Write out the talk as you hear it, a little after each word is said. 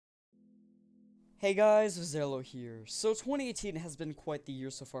Hey guys, Zello here. So 2018 has been quite the year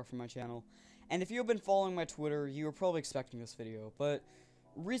so far for my channel, and if you have been following my Twitter, you were probably expecting this video, but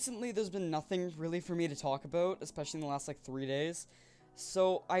recently there's been nothing really for me to talk about, especially in the last like 3 days,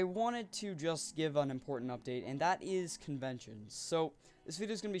 so I wanted to just give an important update, and that is conventions. So this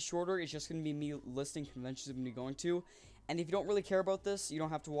video is going to be shorter, it's just going to be me listing conventions I'm going to be going to, and if you don't really care about this, you don't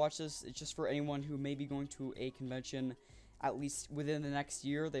have to watch this. It's just for anyone who may be going to a convention at least within the next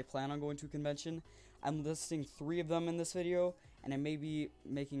year. They plan on going to a convention. I'm listing 3 of them in this video, and I may be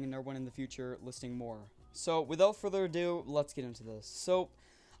making another one in the future listing more. So without further ado, let's get into this. So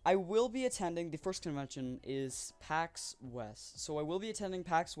I will be attending, the first convention is PAX West. So I will be attending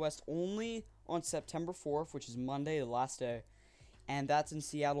PAX West only on September 4th, which is Monday, the last day, and that's in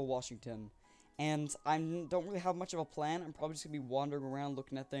Seattle, Washington. And I don't really have much of a plan. I'm probably just going to be wandering around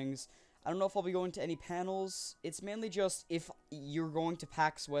looking at things. I don't know if I'll be going to any panels. It's mainly just if you're going to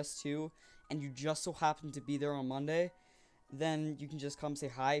PAX West too, and you just so happen to be there on Monday, then you can just come say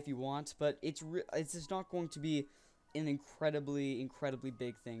hi if you want. But it's just not going to be an incredibly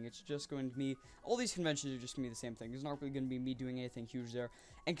big thing. It's just going to be, all these conventions are just going to be the same thing. There's not really going to be me doing anything huge there.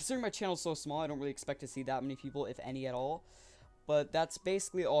 And considering my channel's so small, I don't really expect to see that many people, if any at all. But that's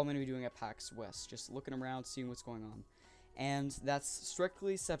basically all I'm going to be doing at PAX West, just looking around, seeing what's going on. And that's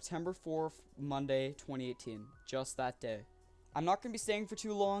strictly September 4th, Monday, 2018, just that day. I'm not going to be staying for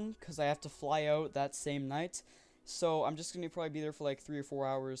too long, because I have to fly out that same night, so I'm just going to probably be there for like 3 or 4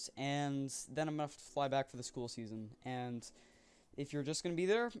 hours, and then I'm going to have to fly back for the school season. And if you're just going to be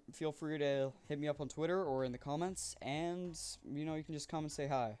there, feel free to hit me up on Twitter or in the comments, and, you know, you can just come and say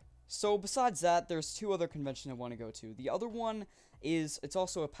hi. So besides that, there's 2 other conventions I want to go to. The other one is, it's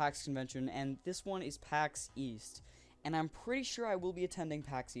also a PAX convention, and this one is PAX East. And I'm pretty sure I will be attending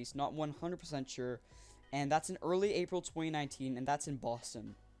PAX East, not 100% sure, and that's in early April 2019, and that's in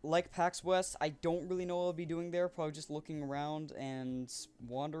Boston. Like PAX West, I don't really know what I'll be doing there, probably just looking around and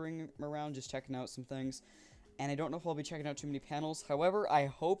wandering around, just checking out some things. And I don't know if I'll be checking out too many panels. However, I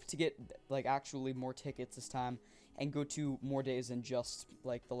hope to get, like, actually more tickets this time and go to more days than just,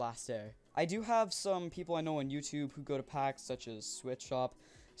 like, the last day. I do have some people I know on YouTube who go to PAX, such as Switch Shop.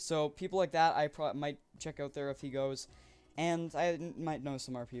 So, people like that, I might check out there if he goes. And I might know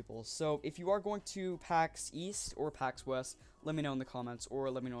some other people. So, if you are going to PAX East or PAX West, let me know in the comments or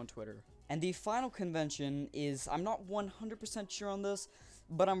let me know on Twitter. And the final convention is, I'm not 100% sure on this,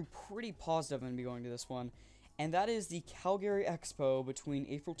 but I'm pretty positive I'm going to be going to this one. And that is the Calgary Expo between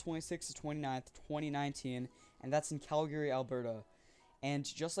April 26th to 29th, 2019, and that's in Calgary, Alberta. And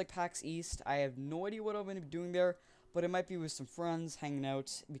just like PAX East, I have no idea what I'm going to be doing there, but it might be with some friends, hanging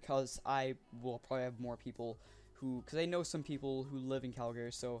out, because I will probably have more people because I know some people who live in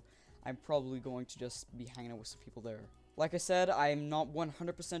Calgary, so I'm probably going to just be hanging out with some people there. Like I said, I'm not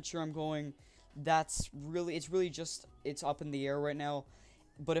 100% sure I'm going. It's really just, it's up in the air right now.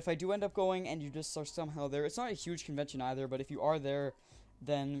 But if I do end up going and you just are somehow there, it's not a huge convention either, but if you are there,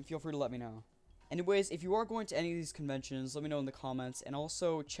 then feel free to let me know. Anyways, if you are going to any of these conventions, let me know in the comments, and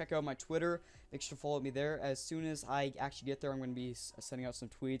also check out my Twitter. Make sure to follow me there. As soon as I actually get there, I'm going to be sending out some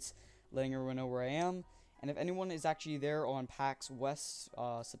tweets, letting everyone know where I am. And if anyone is actually there on PAX West,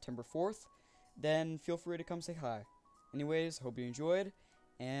 September 4th, then feel free to come say hi. Anyways, hope you enjoyed,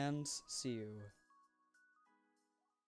 and see you.